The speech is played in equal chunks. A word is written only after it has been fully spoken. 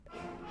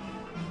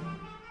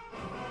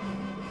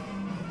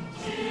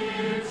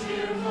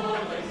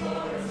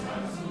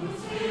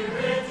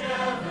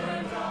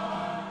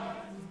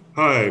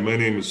Hi, my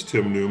name is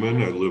Tim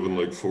Newman. I live in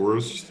Lake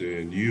Forest,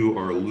 and you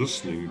are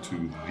listening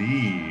to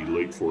the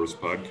Lake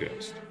Forest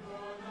Podcast.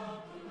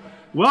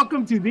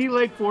 Welcome to the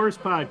Lake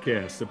Forest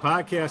Podcast, a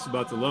podcast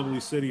about the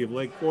lovely city of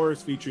Lake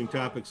Forest, featuring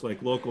topics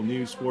like local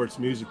news, sports,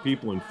 music,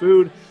 people, and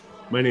food.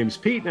 My name is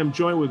Pete, and I'm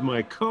joined with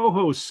my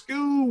co-host,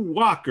 Skoo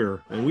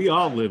Walker, and we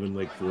all live in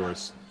Lake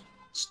Forest.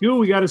 Skoo,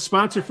 we got a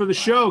sponsor for the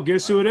show.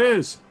 Guess who it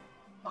is?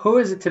 Who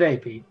is it today,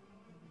 Pete?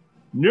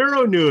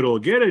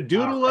 NeuroNoodle. Get a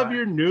doodle of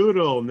your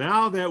noodle.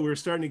 Now that we're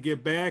starting to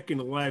get back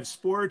into live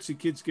sports, the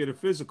kids get a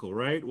physical,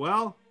 right?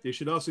 Well, they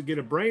should also get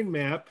a brain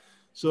map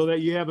so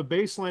that you have a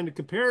baseline to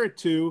compare it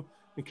to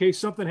in case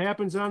something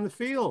happens on the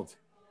field.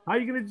 How are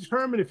you going to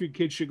determine if your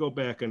kid should go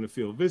back on the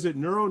field? Visit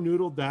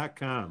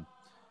neuronoodle.com.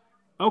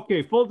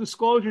 Okay, full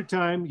disclosure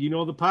time. You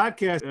know the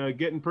podcast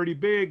getting pretty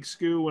big,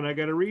 Skoo, when I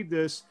got to read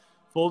this.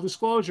 Full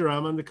disclosure,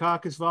 I'm on the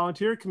caucus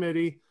volunteer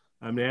committee.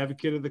 I'm an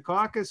advocate of the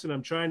caucus, and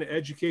I'm trying to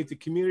educate the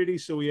community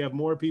so we have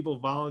more people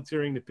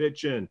volunteering to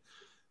pitch in.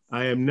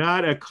 I am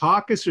not a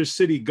caucus or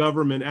city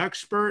government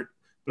expert,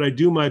 but I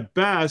do my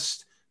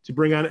best to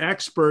bring on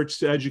experts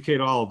to educate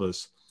all of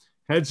us.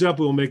 Heads up,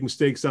 we'll make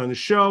mistakes on the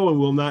show, and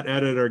we'll not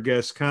edit our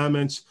guest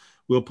comments.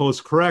 We'll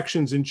post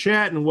corrections in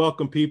chat and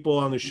welcome people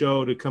on the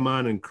show to come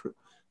on and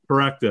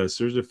correct us.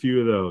 There's a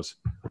few of those.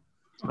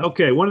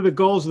 Okay, one of the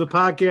goals of the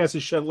podcast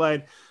is shed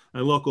light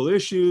on local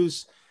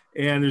issues,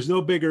 and there's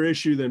no bigger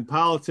issue than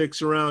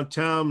politics around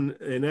town,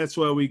 and that's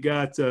why we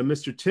got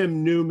Mr.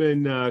 Tim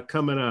Newman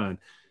coming on.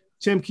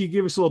 Tim, can you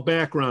give us a little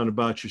background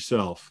about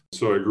yourself?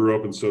 So I grew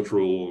up in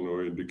Central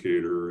Illinois in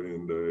Decatur,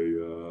 and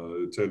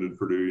I attended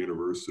Purdue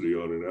University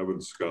on an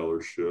Evans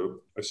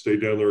Scholarship. I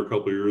stayed down there a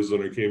couple of years,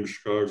 then I came to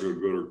Chicago to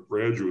go to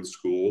graduate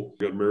school.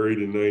 Got married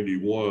in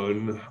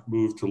 91,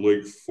 moved to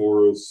Lake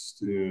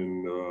Forest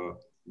in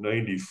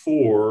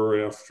 94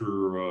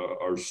 after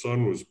our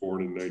son was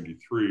born in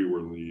 93,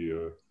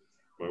 when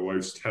my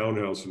wife's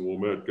townhouse in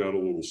Wilmette got a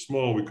little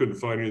small. We couldn't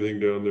find anything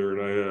down there,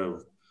 and I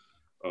have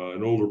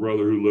an older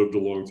brother who lived a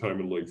long time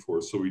in Lake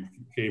Forest. So we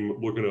came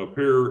looking up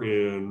here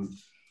and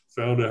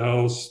found a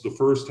house, the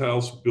first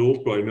house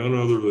built by none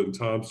other than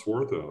Tom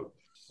Swarthout.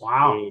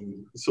 Wow.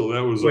 And so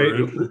that was our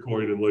entry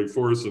point in Lake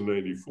Forest in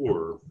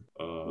 94.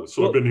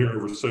 So I've been here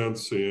ever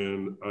since,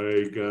 and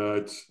I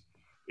got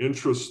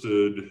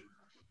interested,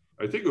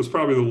 I think it was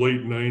probably the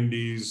late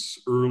 90s,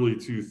 early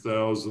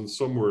 2000s,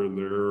 somewhere in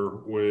there,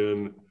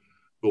 when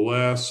the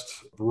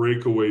last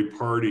breakaway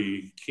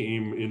party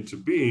came into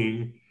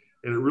being.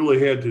 And it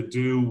really had to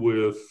do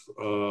with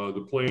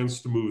the plans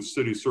to move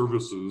city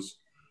services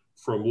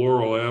from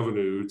Laurel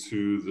Avenue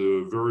to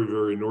the very,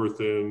 very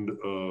north end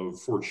of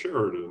Fort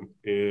Sheridan.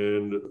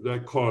 And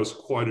that caused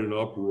quite an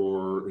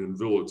uproar in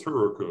Villa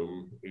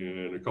Turicum.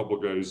 And a couple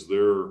of guys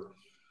there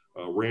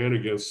ran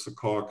against the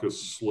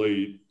caucus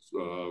slate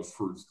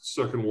for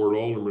second ward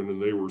alderman,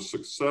 and they were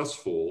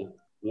successful.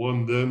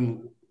 One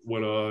then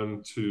went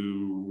on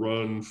to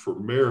run for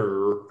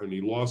mayor, and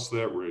he lost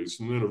that race.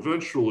 And then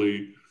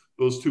eventually,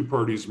 those two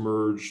parties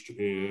merged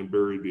and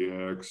buried the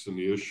axe, and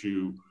the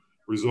issue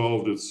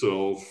resolved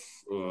itself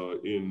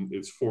in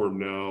its form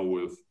now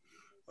with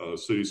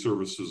city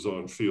services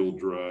on Field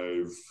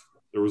Drive.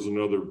 There was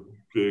another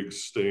big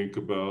stink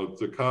about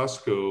the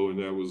Costco, and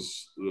that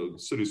was the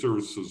city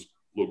services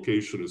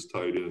location is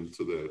tied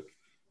into that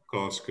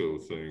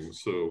Costco thing.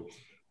 So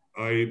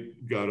I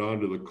got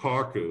onto the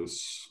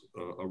caucus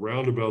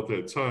around about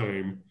that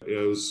time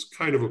as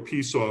kind of a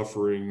peace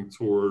offering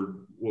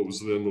toward what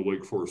was then the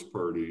Lake Forest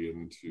Party,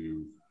 and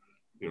to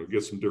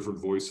get some different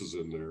voices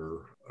in there.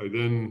 I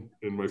then,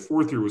 in my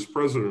fourth year, was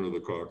president of the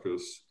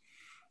caucus.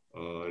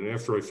 And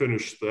after I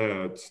finished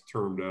that,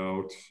 termed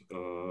out,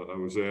 I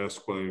was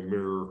asked by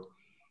Mayor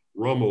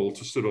Rummel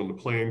to sit on the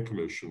Plan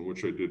Commission,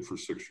 which I did for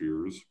 6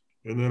 years.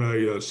 And then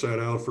I sat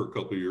out for a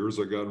couple of years.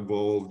 I got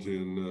involved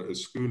in,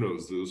 as Skoo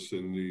knows this,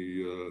 in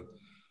the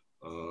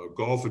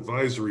Golf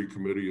Advisory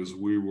Committee as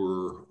we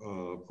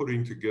were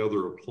putting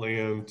together a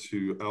plan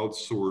to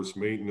outsource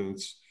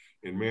maintenance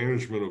and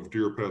management of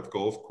Deer Path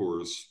Golf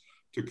Course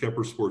to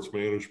Kemper Sports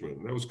Management.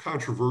 And that was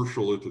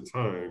controversial at the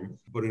time,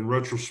 but in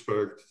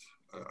retrospect,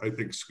 I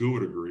think Skoo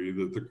would agree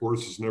that the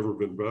course has never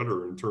been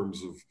better in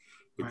terms of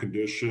the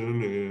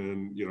condition.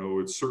 And,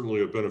 it's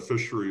certainly a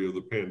beneficiary of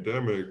the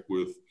pandemic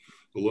with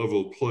the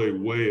level of play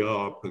way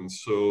up. And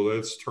so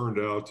that's turned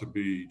out to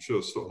be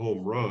just a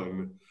home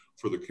run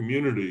for the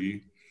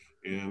community.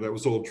 And that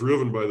was all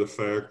driven by the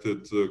fact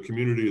that the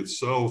community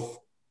itself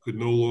could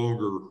no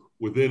longer,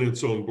 within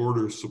its own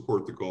borders,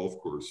 support the golf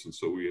course. And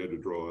so we had to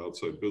draw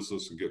outside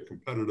business and get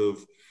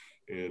competitive.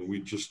 And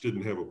we just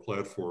didn't have a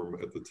platform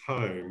at the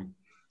time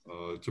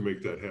to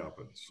make that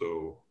happen.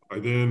 So I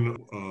then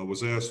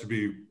was asked to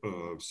be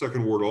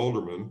second ward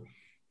alderman.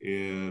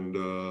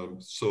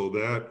 And so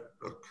that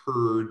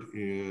occurred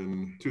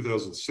in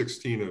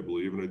 2016, I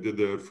believe. And I did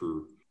that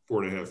for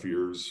 4.5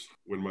 years.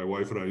 When my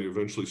wife and I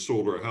eventually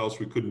sold our house,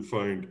 we couldn't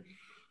find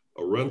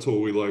a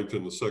rental we liked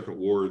in the second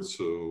ward.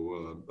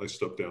 So I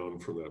stepped down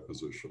from that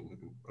position.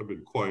 I've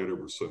been quiet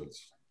ever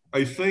since.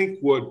 I think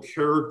what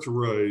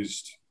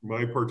characterized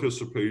my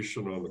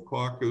participation on the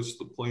caucus,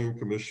 the Plan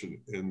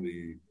Commission, and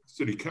the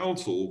City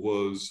Council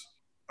was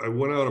I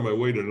went out of my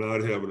way to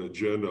not have an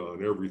agenda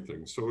on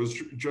everything. So it was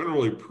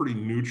generally pretty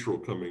neutral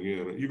coming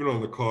in. Even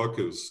on the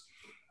caucus,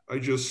 I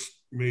just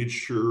made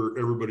sure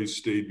everybody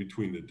stayed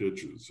between the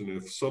ditches. And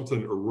if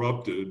something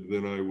erupted,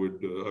 then I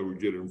would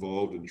get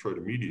involved and try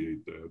to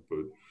mediate that.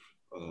 But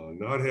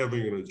not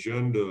having an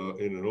agenda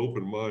and an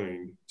open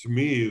mind, to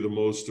me, the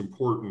most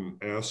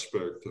important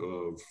aspect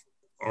of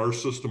our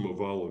system of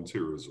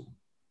volunteerism.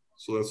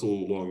 So that's a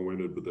little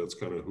long-winded, but that's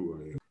kind of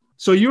who I am.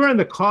 So you were in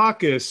the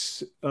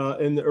caucus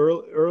in the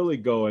early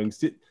goings.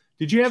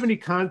 Did you have any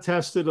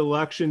contested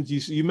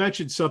elections? You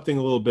mentioned something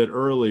a little bit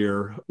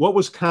earlier. What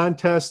was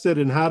contested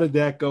and how did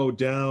that go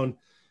down?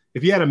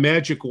 If you had a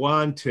magic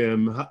wand,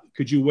 Tim,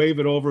 could you wave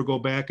it over, go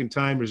back in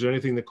time? Is there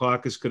anything the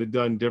caucus could have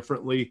done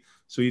differently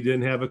so you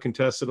didn't have a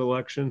contested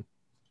election?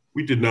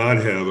 We did not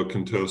have a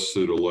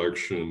contested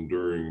election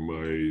during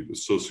my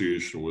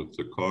association with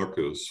the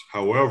caucus.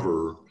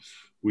 However,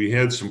 we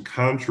had some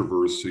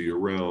controversy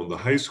around the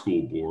high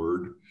school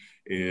board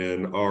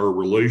and our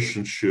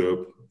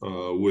relationship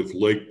with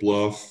Lake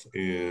Bluff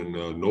and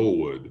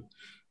Knollwood,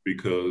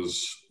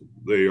 because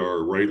they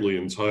are rightly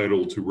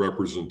entitled to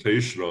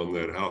representation on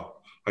that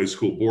high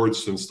school board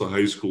since the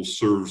high school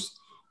serves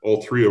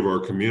all three of our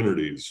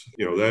communities.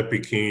 That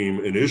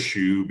became an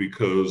issue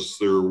because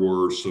there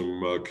were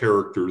some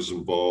characters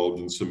involved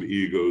and some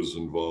egos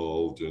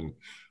involved and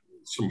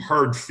some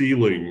hard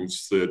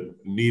feelings that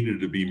needed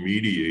to be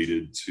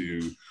mediated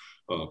to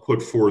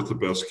put forth the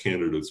best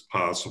candidates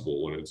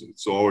possible. And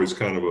it's always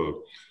kind of a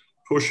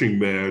pushing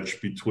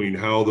match between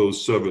how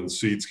those 7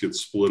 seats get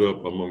split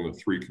up among the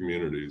 3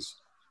 communities.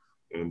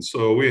 And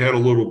so we had a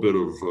little bit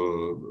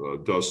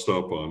of dust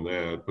up on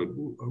that, but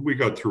we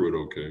got through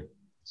it okay.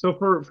 So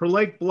for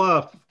Lake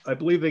Bluff, I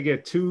believe they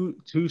get two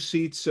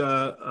seats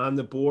on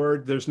the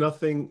board. There's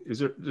nothing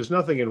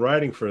in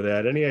writing for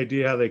that. Any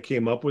idea how they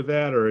came up with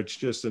that, or it's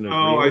just an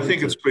agreement? Oh, I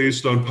think it's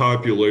based on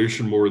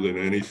population more than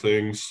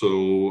anything. So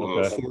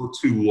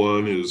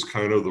 4-2-1 is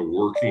kind of the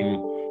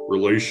working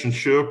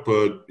relationship.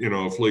 But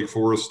if Lake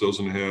Forest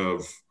doesn't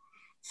have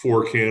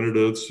 4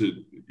 candidates, it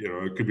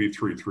could be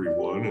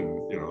 3-3-1,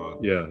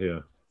 and yeah.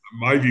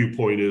 My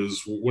viewpoint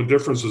is, what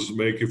difference does it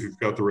make if you've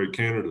got the right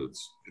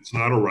candidates? It's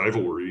not a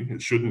rivalry.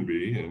 It shouldn't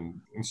be.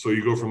 And so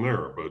you go from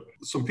there. But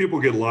some people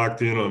get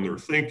locked in on their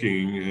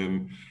thinking,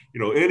 and,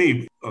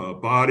 any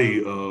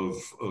body of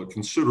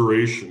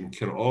consideration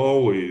can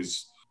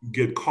always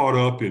get caught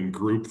up in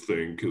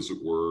groupthink, as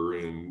it were.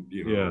 And,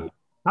 Yeah.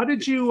 How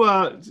did you,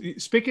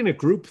 speaking of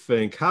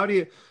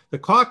groupthink, the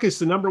caucus,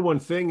 the number one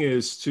thing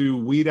is to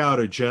weed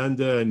out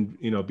agenda and,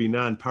 be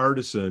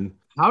nonpartisan.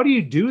 How do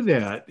you do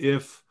that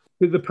if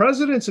the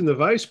presidents and the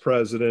vice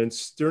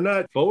presidents, they're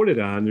not voted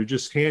on, they're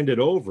just handed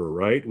over,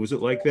 right? Was it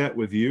like that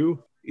with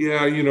you?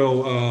 Yeah,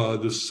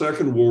 the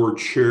second ward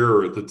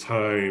chair at the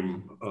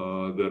time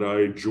that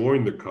I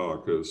joined the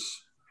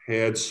caucus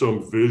had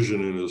some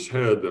vision in his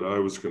head that I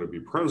was going to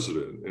be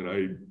president. And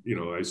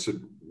I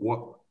said,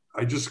 what?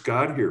 I just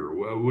got here.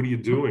 What are you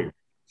doing?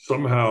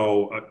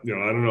 Somehow, I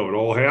don't know, it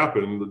all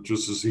happened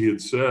just as he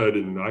had said,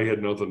 and I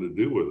had nothing to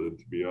do with it,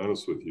 to be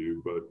honest with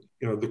you.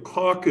 But, the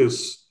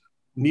caucus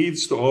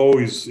needs to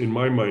always, in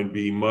my mind,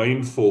 be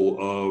mindful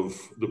of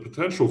the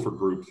potential for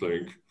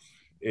groupthink.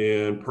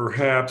 And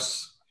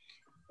perhaps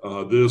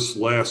this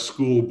last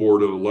school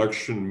board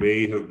election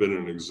may have been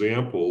an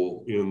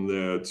example, in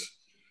that,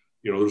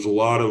 there's a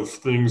lot of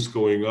things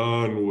going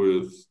on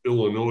with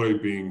Illinois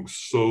being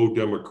so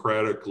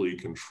democratically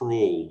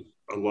controlled.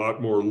 A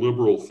lot more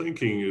liberal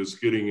thinking is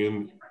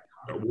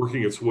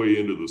working its way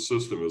into the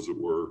system, as it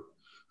were.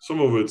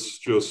 Some of it's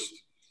just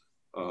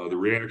the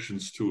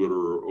reactions to it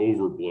are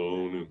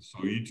overblown. And so,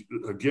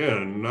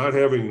 again, not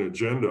having an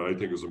agenda, I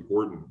think, is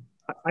important.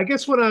 I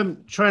guess what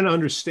I'm trying to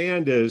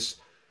understand is,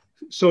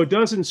 so it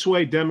doesn't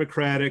sway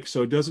Democratic,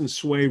 so it doesn't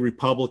sway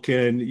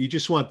Republican. You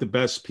just want the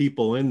best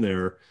people in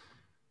there.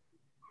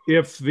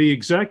 If the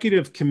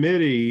executive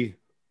committee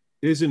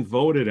isn't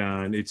voted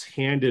on, it's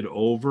handed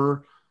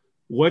over.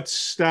 What's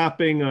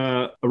stopping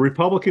a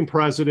Republican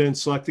president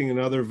selecting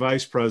another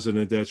vice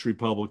president that's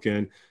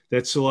Republican,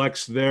 that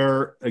selects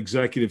their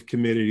executive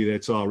committee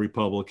that's all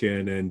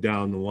Republican, and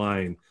down the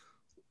line,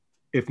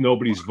 if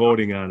nobody's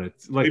voting on it?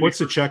 Like, what's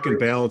the check and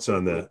balance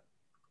on that?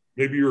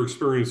 Maybe your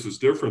experience is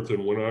different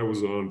than when I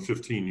was on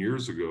 15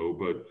 years ago,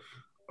 but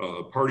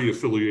party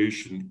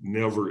affiliation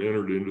never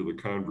entered into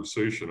the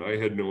conversation. I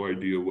had no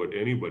idea what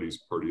anybody's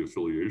party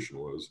affiliation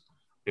was.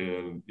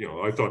 And,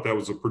 I thought that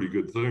was a pretty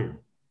good thing.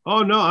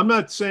 Oh, no, I'm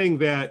not saying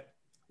that.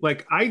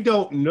 Like, I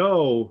don't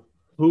know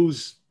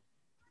whose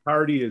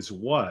party is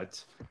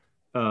what,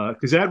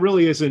 because that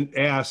really isn't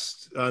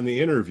asked on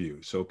the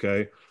interviews,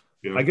 okay?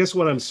 Yeah. I guess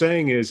what I'm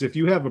saying is, if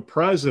you have a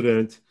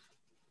president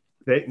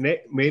that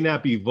may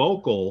not be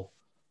vocal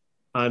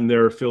on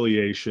their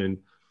affiliation,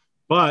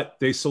 but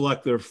they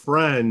select their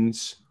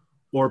friends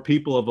or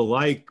people of a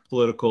like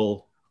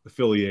political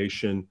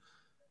affiliation,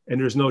 and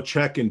there's no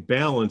check and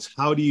balance,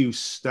 how do you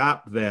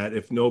stop that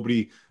if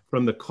nobody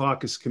from the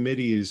caucus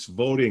committee is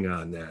voting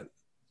on that?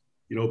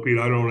 You know, Pete,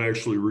 I don't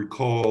actually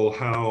recall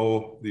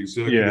how the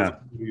executive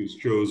committee is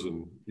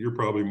chosen. You're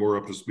probably more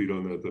up to speed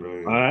on that than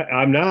I am.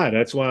 I'm not.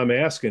 That's why I'm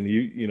asking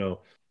you know,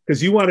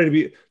 because you wanted to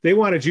be, they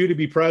wanted you to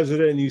be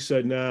president, and you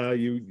said, nah,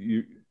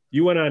 you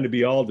went on to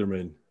be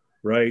alderman,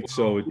 right? Well,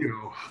 so,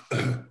 you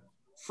know,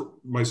 for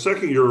my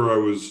second year, I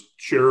was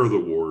chair of the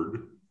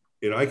ward,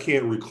 and I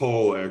can't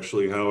recall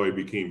actually how I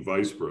became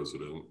vice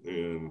president.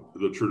 And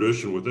the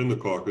tradition within the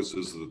caucus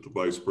is that the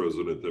vice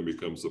president then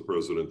becomes the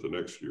president the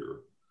next year.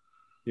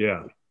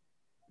 Yeah.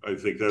 I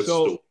think that's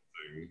still a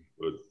thing,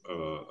 but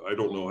I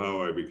don't know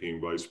how I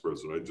became vice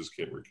president. I just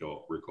can't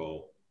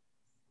recall.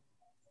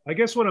 I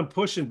guess what I'm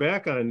pushing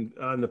back on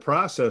the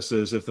process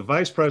is if the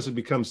vice president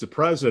becomes the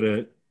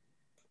president,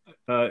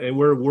 and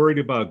we're worried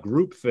about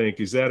groupthink,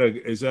 is that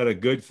a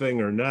good thing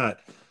or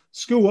not?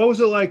 Stu, what was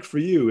it like for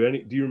you?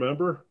 Do you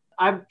remember?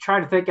 I'm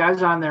trying to think. I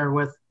was on there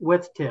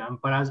with Tim,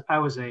 but I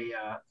was a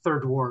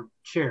third ward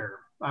chair.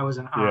 I was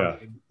on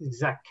the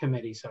exec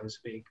committee, so to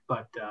speak.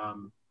 But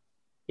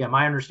yeah,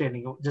 my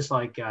understanding, just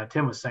like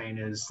Tim was saying,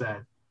 is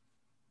that,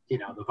 you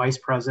know, the vice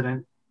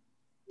president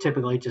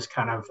typically just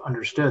kind of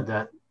understood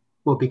that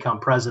will become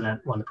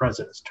president when the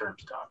president's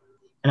term's done.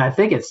 And I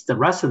think it's the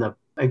rest of the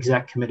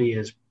exec committee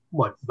is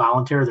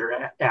volunteer.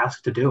 They're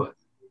asked to do it,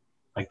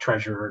 like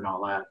treasurer and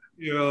all that.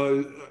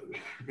 Yeah,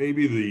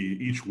 maybe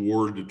each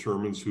ward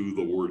determines who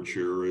the ward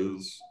chair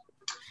is.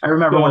 I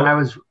remember when I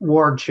was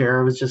ward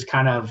chair, it was just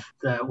kind of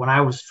when I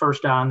was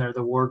first on there,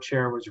 the ward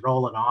chair was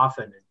rolling off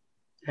and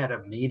had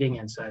a meeting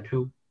and said,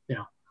 who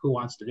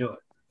wants to do it?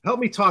 Help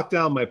me talk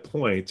down my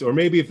point, or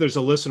maybe if there's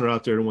a listener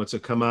out there who wants to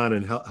come on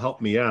and help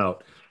me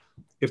out.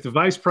 If the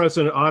vice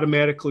president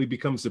automatically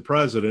becomes the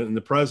president and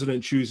the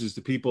president chooses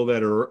the people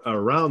that are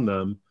around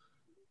them,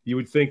 you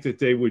would think that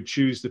they would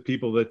choose the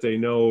people that they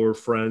know or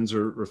friends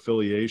or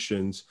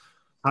affiliations.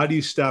 How do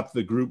you stop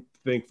the group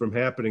think from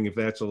happening if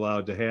that's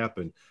allowed to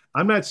happen?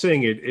 I'm not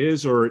saying it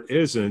is or it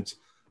isn't.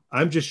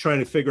 I'm just trying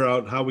to figure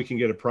out how we can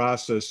get a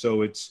process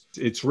so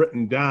it's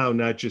written down,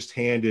 not just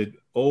handed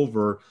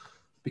over.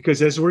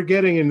 Because as we're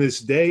getting in this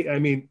day, I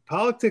mean,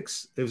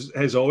 politics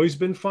has always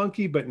been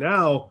funky, but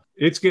now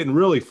it's getting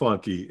really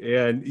funky.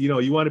 And, you know,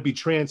 you want to be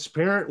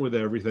transparent with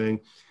everything.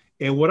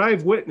 And what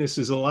I've witnessed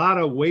is a lot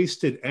of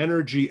wasted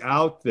energy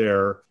out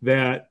there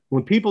that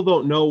when people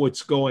don't know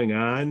what's going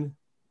on,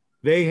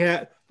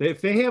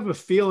 if they have a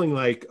feeling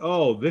like,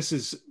 oh, this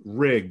is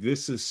rigged,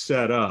 this is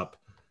set up,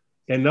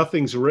 and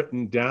nothing's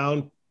written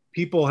down,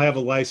 people have a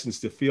license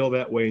to feel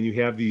that way. And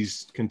you have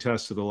these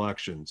contested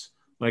elections,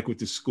 like with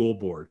the school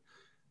board.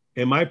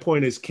 And my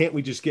point is, can't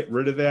we just get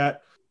rid of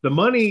that? The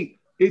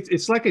money,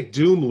 it's like a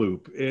doom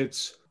loop.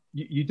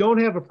 You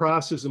don't have a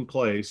process in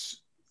place.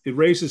 It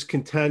raises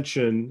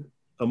contention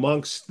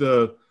amongst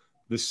the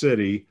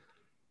city.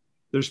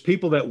 There's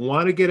people that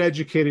want to get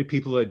educated,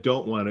 people that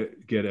don't want to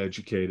get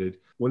educated.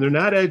 When they're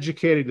not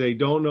educated, they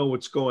don't know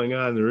what's going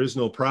on. There is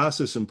no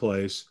process in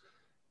place.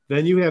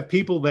 Then you have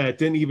people that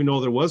didn't even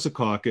know there was a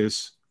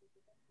caucus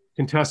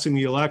contesting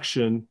the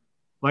election,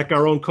 like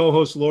our own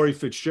co-host Lori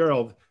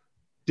Fitzgerald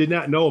did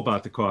not know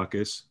about the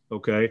caucus.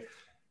 Okay.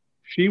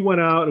 She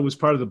went out and was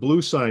part of the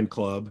Blue Sign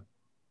Club,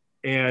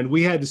 and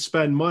we had to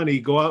spend money,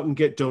 go out and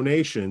get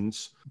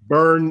donations,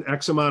 burn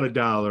X amount of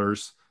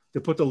dollars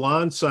to put the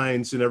lawn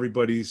signs in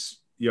everybody's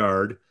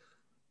yard.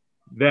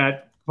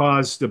 That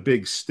caused a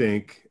big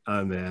stink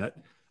on that.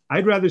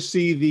 I'd rather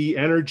see the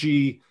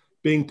energy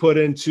being put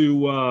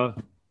into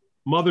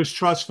Mother's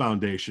Trust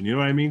Foundation. You know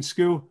what I mean,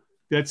 Scu?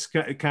 That's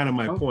kind of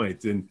my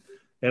point. And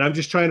I'm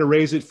just trying to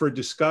raise it for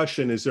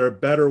discussion. Is there a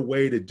better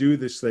way to do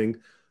this thing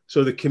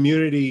so the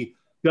community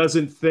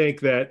doesn't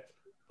think that,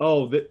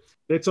 oh,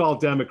 it's all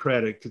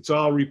Democratic, it's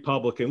all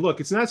Republican? Look,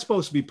 it's not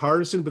supposed to be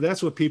partisan, but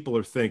that's what people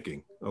are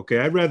thinking. Okay,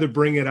 I'd rather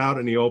bring it out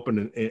in the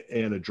open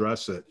and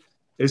address it.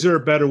 Is there a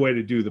better way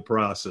to do the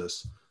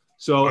process?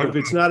 So if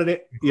it's not go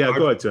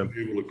ahead, Tim. I've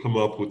been able to come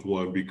up with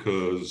one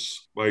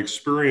because my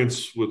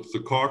experience with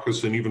the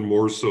caucus, and even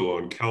more so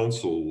on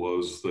council,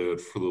 was that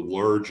for the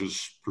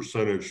largest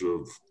percentage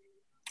of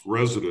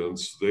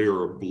residents, they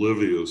are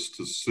oblivious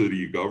to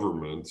city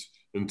government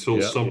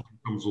until something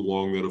comes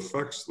along that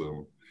affects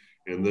them.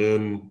 And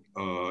then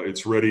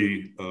it's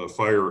ready,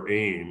 fire,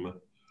 aim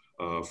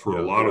for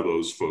a lot of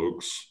those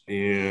folks.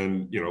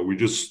 And, you know,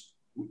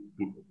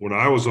 when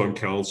I was on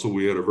council,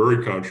 we had a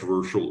very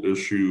controversial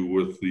issue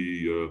with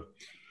the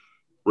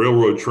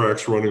railroad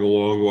tracks running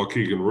along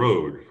Waukegan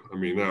Road. I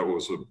mean, that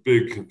was a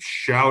big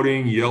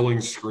shouting, yelling,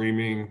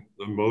 screaming,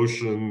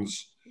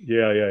 emotions.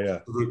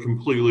 They're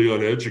completely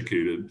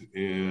uneducated.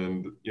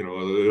 And, you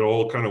know, it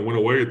all kind of went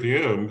away at the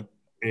end.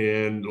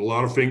 And a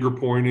lot of finger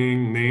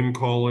pointing, name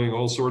calling,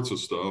 all sorts of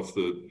stuff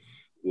that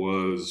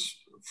was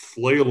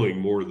flailing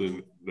more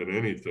than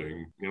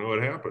anything. You know,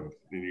 it happened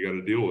and you got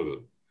to deal with it.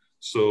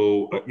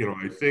 So, you know,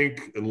 I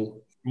think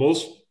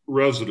most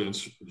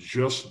residents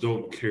just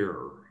don't care.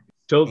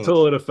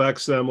 Till it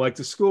affects them, like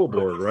the school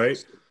board,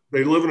 right?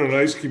 They live in a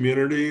nice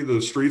community.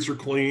 The streets are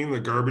clean. The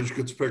garbage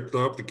gets picked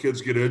up. The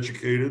kids get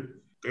educated.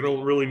 They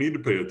don't really need to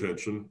pay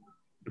attention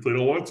if they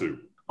don't want to.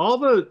 All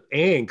the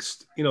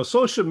angst,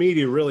 social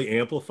media really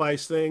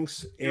amplifies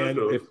things. And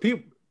if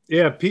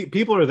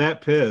people are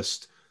that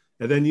pissed,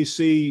 and then you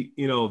see,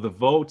 the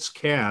votes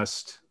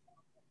cast,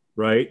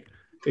 right?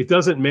 It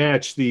doesn't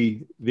match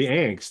the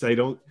angst. I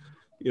don't,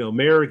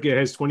 mayor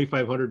has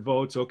 2,500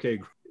 votes.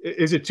 Okay.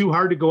 Is it too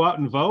hard to go out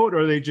and vote,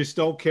 or they just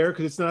don't care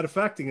because it's not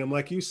affecting them?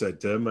 Like you said,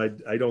 Tim,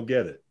 I don't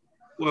get it.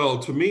 Well,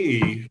 to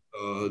me,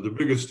 the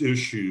biggest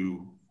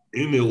issue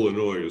in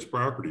Illinois is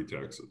property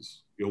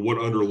taxes. What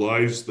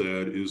underlies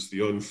that is the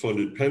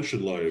unfunded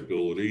pension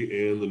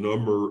liability and the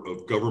number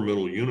of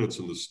governmental units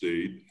in the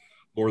state,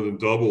 more than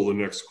double the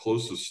next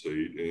closest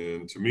state.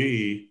 And to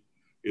me,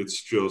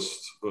 it's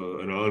just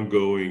an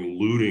ongoing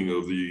looting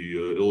of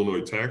the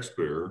Illinois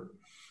taxpayer.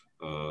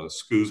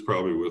 Scoo's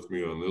probably with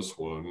me on this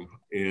one.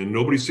 And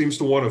nobody seems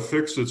to want to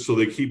fix it, so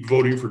they keep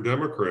voting for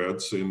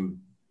Democrats. And,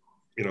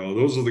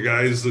 those are the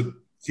guys that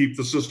keep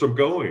the system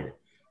going.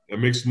 It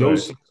makes no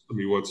sense to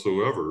me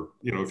whatsoever.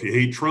 If you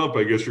hate Trump,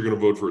 I guess you're going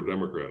to vote for a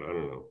Democrat. I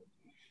don't know.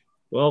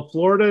 Well,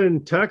 Florida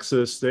and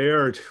Texas, they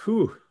are,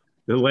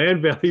 the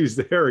land values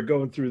there are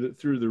going through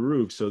the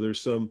roof. So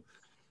there's some,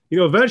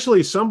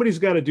 eventually somebody's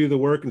got to do the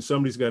work and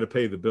somebody's got to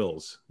pay the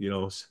bills,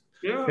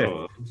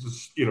 Yeah,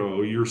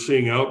 you're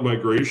seeing out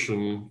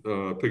migration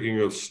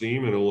picking up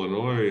steam in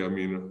Illinois. I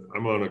mean,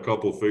 I'm on a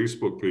couple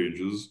Facebook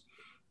pages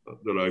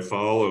that I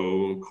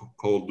follow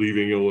called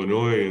Leaving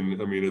Illinois.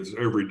 And I mean, it's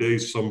every day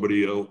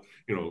somebody else,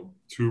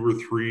 2 or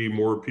 3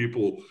 more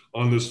people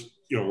on this,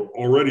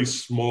 already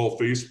small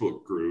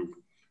Facebook group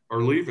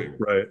are leaving.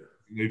 Right.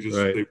 They just,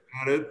 they've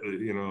had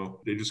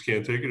it, they just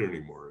can't take it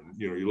anymore. And,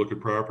 you look at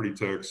property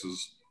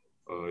taxes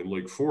in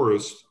Lake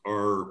Forest,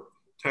 our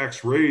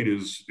tax rate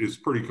is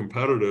pretty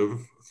competitive,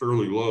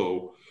 fairly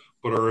low,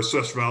 but our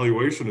assessed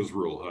valuation is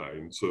real high.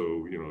 And so,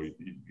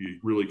 you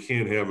really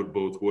can't have it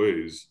both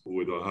ways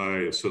with a high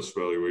assessed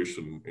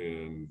valuation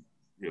and,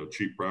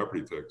 cheap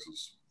property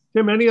taxes.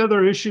 Tim, any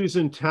other issues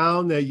in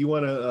town that you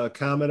want to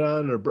comment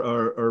on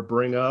or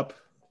bring up?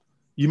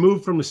 You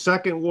moved from the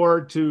 2nd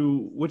ward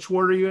to which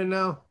ward are you in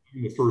now?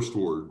 In the 1st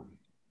ward.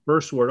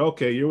 1st ward.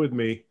 Okay, you're with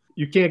me.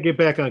 You can't get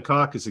back on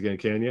caucus again,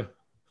 can you?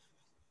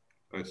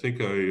 I think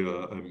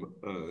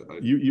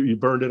you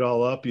burned it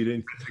all up. You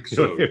didn't. I think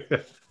so.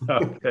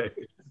 Okay.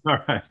 All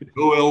right.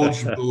 No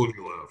eligibility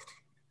left.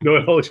 No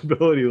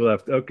eligibility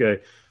left.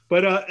 Okay.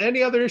 But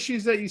any other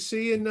issues that you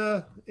see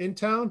in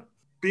town?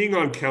 Being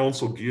on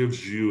council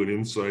gives you an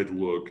inside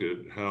look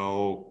at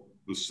how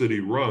the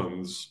city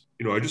runs.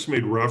 I just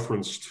made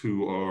reference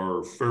to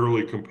our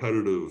fairly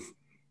competitive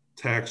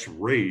tax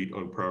rate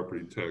on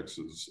property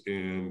taxes.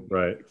 And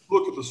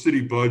look at the city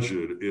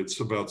budget,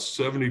 it's about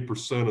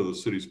 70% of the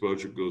city's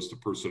budget goes to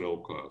personnel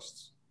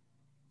costs.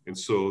 And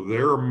so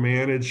they're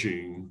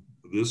managing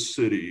this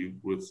city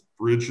with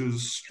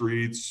bridges,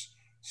 streets,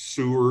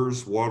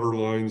 sewers, water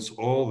lines,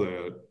 all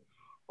that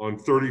on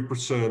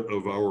 30%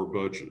 of our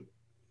budget.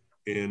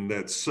 And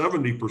that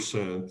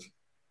 70%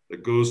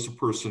 that goes to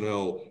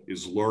personnel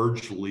is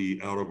largely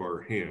out of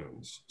our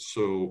hands.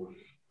 So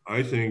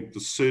I think the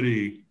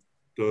city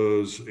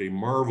does a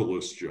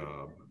marvelous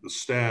job. The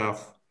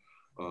staff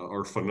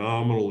are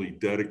phenomenally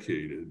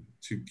dedicated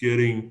to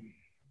getting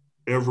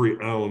every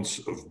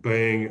ounce of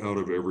bang out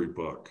of every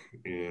buck.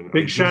 And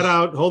big shout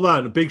out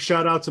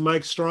to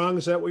Mike Strong.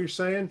 Is that what you're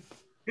saying?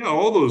 Yeah,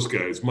 all those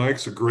guys.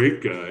 Mike's a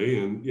great guy,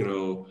 and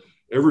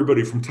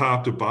everybody from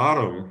top to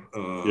bottom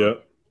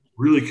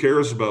really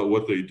cares about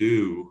what they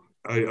do.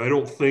 I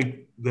don't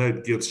think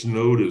that gets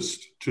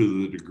noticed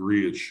to the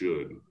degree it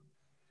should.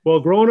 Well,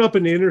 growing up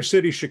in the inner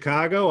city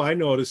Chicago, I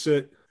notice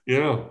it.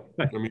 Yeah,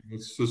 I mean,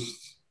 it's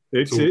just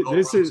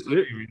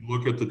you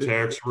look at the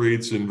tax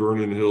rates in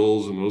Vernon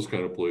Hills and those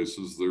kind of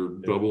places; they're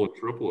double and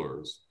triple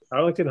ours.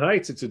 Arlington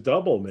Heights, it's a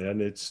double, man.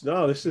 This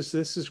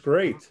is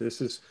great.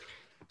 It's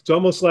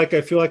almost like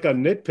I feel like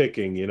I'm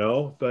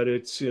nitpicking, but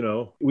it's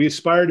we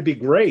aspire to be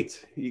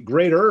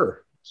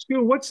greater.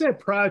 Stu, what's that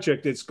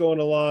project that's going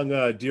along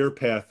Deer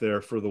Path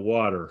there for the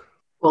water?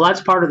 Well,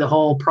 that's part of the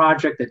whole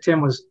project that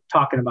Tim was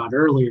talking about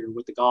earlier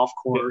with the golf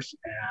course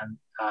and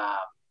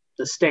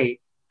the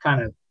state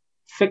kind of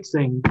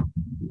fixing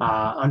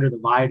under the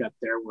viaduct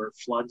there where it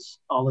floods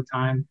all the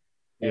time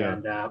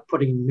and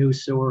putting new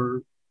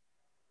sewer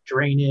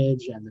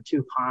drainage and the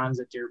 2 ponds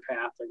at Deer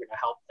Path. They're going to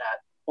help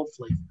that,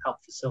 hopefully help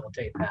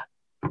facilitate that.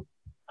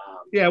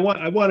 I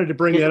wanted to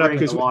bring that up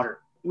because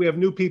we have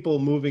new people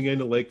moving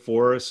into Lake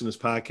Forest, and this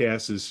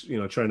podcast is,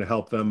 trying to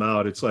help them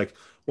out. It's like,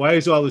 why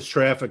is all this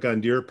traffic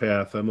on Deer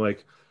Path? I'm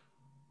like,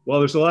 well,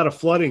 there's a lot of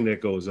flooding that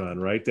goes on,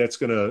 right? That's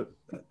going to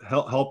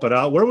help it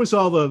out. Where was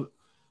all the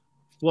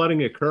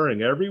flooding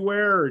occurring?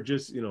 Everywhere, or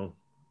just,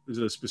 is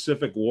it a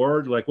specific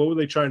ward? Like, what were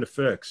they trying to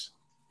fix?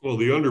 Well,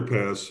 the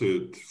underpass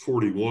at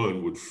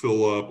 41 would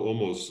fill up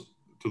almost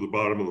to the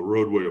bottom of the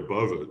roadway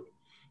above it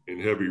in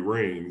heavy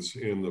rains.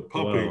 And the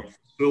pumping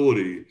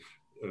facility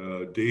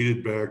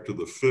dated back to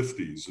the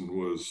 50s and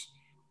was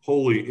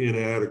wholly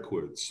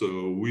inadequate.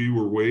 So we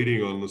were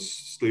waiting on the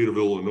state of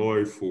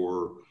Illinois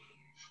for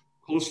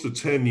close to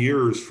 10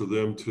 years for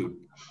them to,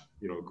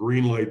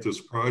 green light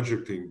this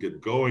project and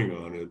get going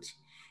on it.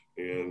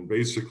 And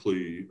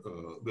basically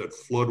that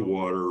flood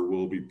water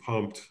will be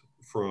pumped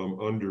from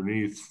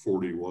underneath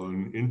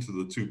 41 into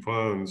the two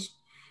ponds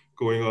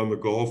going on the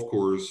golf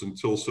course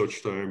until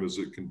such time as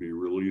it can be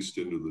released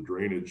into the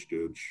drainage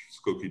ditch,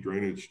 Skokie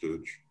drainage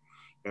ditch,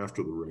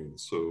 after the rain.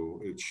 So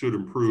it should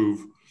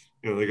improve.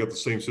 They got the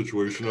same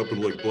situation up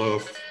in Lake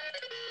Bluff.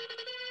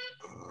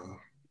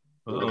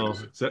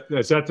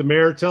 Is that the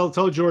mayor?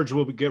 Tell George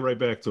we'll get right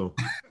back to him.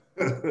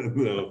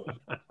 No.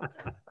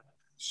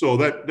 So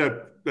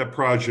that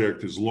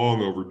project is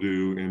long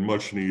overdue and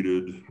much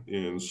needed.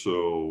 And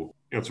so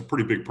it's a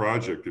pretty big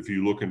project. If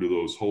you look into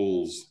those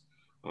holes,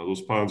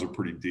 those ponds are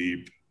pretty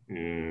deep,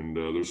 and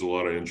there's a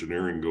lot of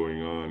engineering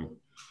going on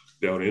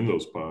down in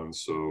those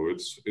ponds. So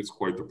it's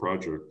quite the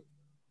project.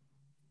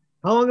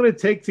 How long did it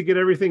take to get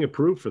everything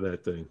approved for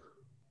that thing?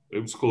 It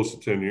was close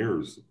to 10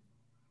 years.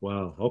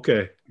 Wow.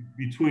 Okay.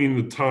 Between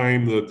the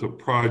time that the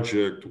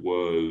project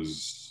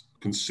was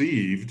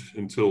conceived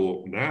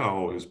until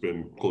now has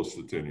been close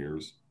to 10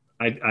 years.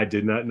 I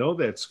did not know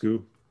that,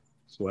 Scoo.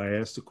 That's why I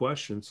asked the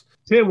questions.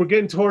 Tim, we're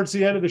getting towards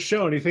the end of the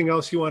show. Anything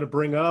else you want to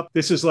bring up?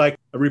 This is like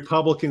a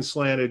Republican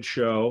slanted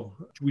show.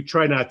 We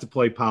try not to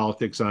play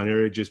politics on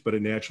here, but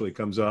it naturally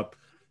comes up.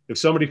 If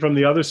somebody from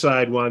the other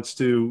side wants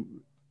to,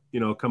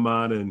 come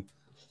on and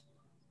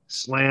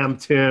slam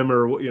Tim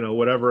or,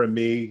 whatever, and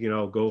me,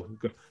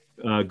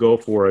 go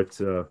for it.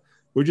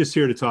 We're just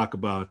here to talk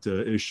about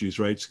issues,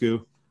 right,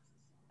 Scoo?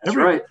 That's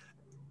right.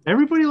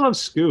 Everybody loves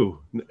Scoo.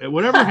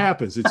 Whatever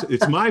happens,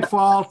 it's my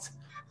fault.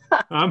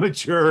 I'm a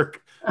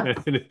jerk.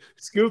 And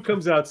Scoo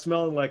comes out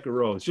smelling like a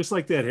rose, just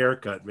like that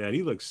haircut, man.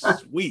 He looks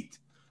sweet,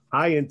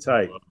 high and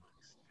tight.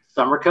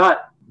 Summer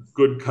cut.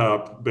 Good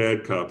cop,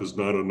 bad cop is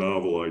not a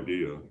novel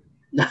idea.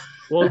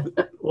 Well,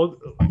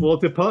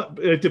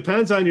 it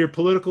depends on your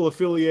political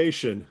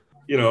affiliation.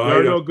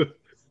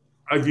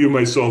 I view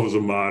myself as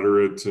a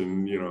moderate,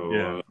 and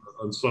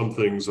on some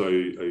things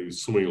I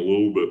swing a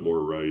little bit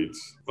more right,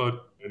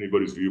 but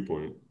anybody's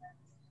viewpoint.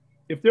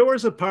 If there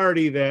was a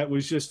party that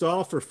was just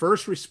all for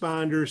first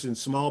responders and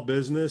small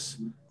business,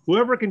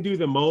 whoever can do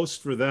the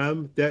most for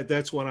them,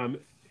 that's what I'm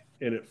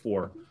in it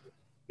for.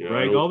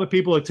 Right? All the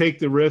people that take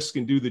the risk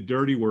and do the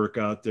dirty work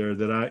out there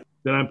that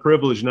I'm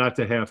privileged not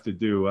to have to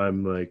do.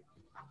 I'm like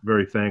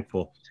very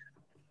thankful.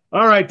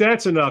 All right,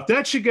 that's enough.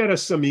 That should get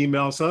us some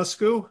emails, huh,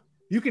 Scoo?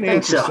 You can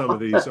answer some of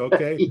these,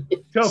 okay?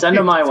 Send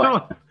them my way.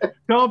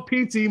 Tell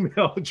Pete's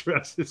email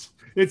address.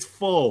 It's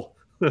full.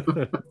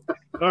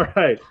 All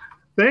right.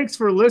 Thanks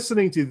for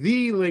listening to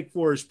the Lake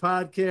Forest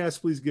Podcast.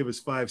 Please give us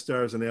 5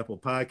 stars on Apple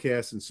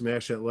Podcasts and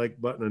smash that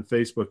like button on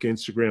Facebook,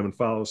 Instagram, and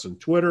follow us on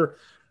Twitter.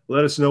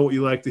 Let us know what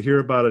you'd like to hear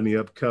about in the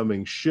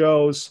upcoming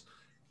shows.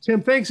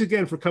 Tim, thanks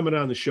again for coming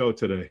on the show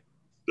today.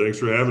 Thanks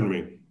for having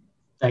me.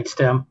 Thanks,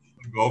 Tim.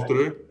 Golf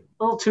today?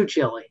 A little too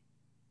chilly.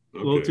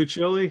 Okay. A little too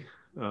chilly?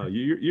 Oh,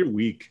 you're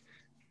weak.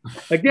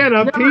 Again,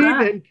 I'm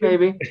Pete.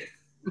 Maybe.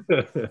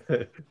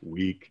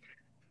 Weak.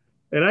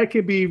 And I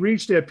can be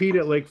reached at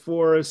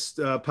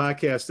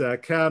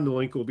pete@lakeforestpodcast.com. The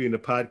link will be in the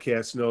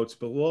podcast notes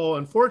below.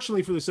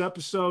 Unfortunately for this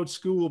episode,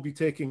 Scoo will be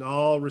taking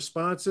all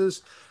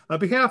responses. On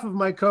behalf of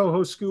my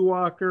co-host, Scoo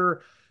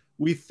Walker,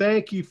 we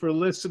thank you for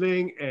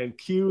listening, and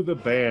cue the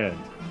band.